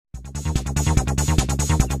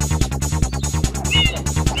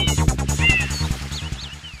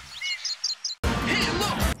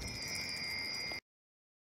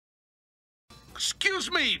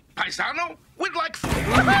Excuse me, paisano. We'd like...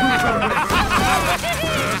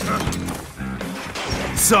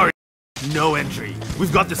 Sorry, no entry.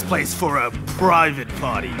 We've got this place for a private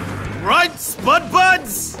party. Right, Spud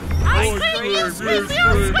Buds? Ice cream, you sweet, you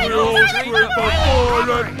sweet, you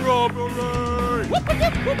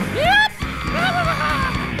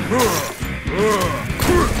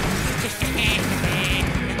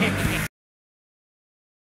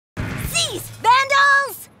Cease,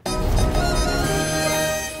 vandals!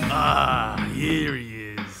 Ah, here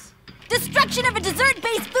he is. Destruction of a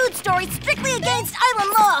dessert-based food store is strictly against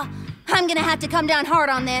island law. I'm gonna have to come down hard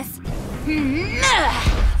on this.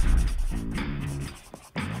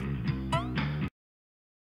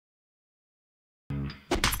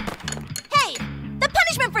 Hey, the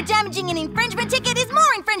punishment for damaging an infringement ticket is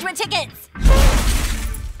more infringement tickets.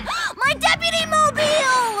 My deputy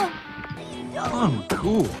mobile! I'm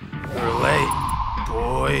cool. You're late,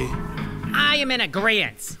 boy. I am in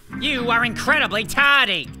agreement. You are incredibly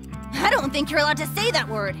tardy. I don't think you're allowed to say that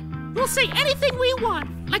word. We'll say anything we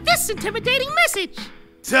want, like this intimidating message.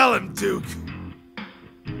 Tell him, Duke.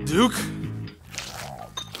 Duke?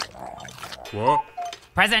 What?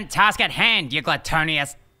 Present task at hand, you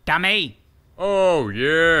glutinous dummy. Oh,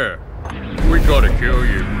 yeah. We gotta kill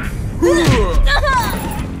you.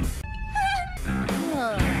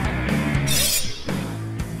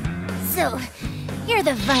 So, you're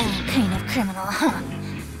the violent kind of criminal, huh?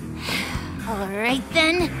 Alright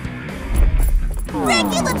then.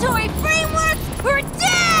 Regulatory frameworks for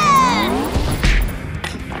death!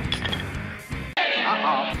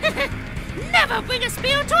 Never bring a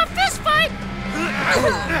spear to a fist fight!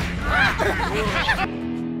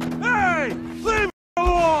 Hey! Leave me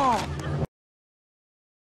alone!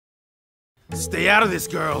 Stay out of this,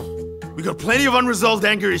 girl. We got plenty of unresolved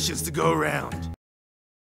anger issues to go around.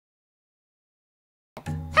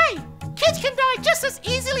 Hey, kids can die just as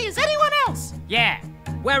easily as anyone else. Yeah,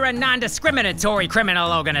 we're a non-discriminatory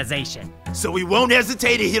criminal organization. So we won't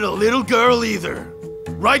hesitate to hit a little girl either.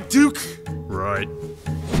 Right, Duke? Right.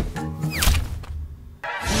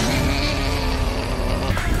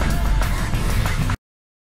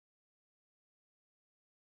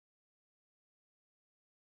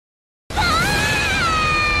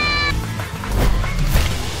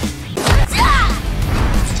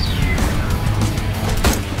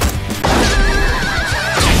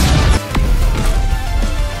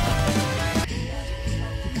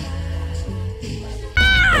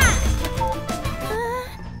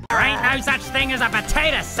 There ain't no such thing as a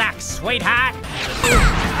potato sack, sweetheart.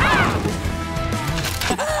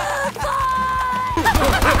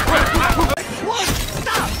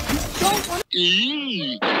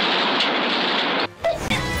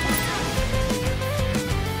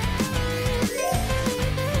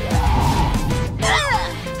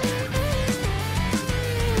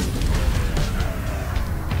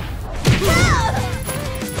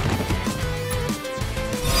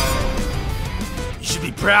 You should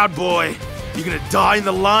be proud, boy. You're gonna die in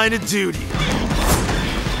the line of duty.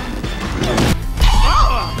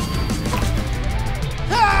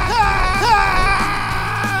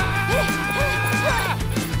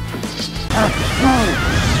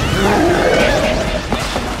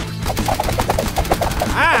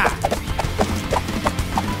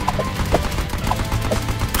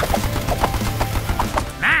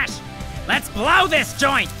 Mash, let's blow this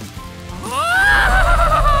joint.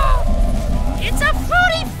 It's a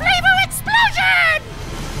fruity flavor explosion!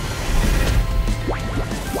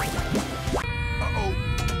 Uh-oh.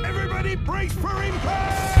 Everybody brace for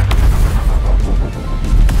impact!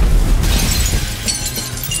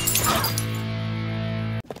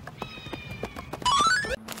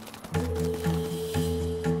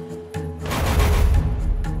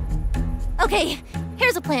 Okay,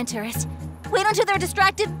 here's a plan, tourist. Wait until they're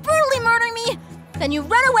distracted, brutally murder me, then you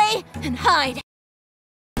run away and hide.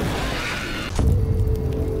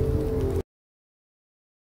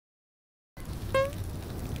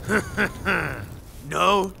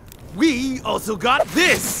 No, we also got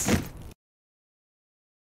this!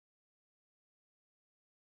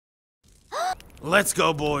 Let's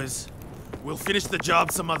go, boys. We'll finish the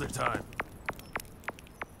job some other time.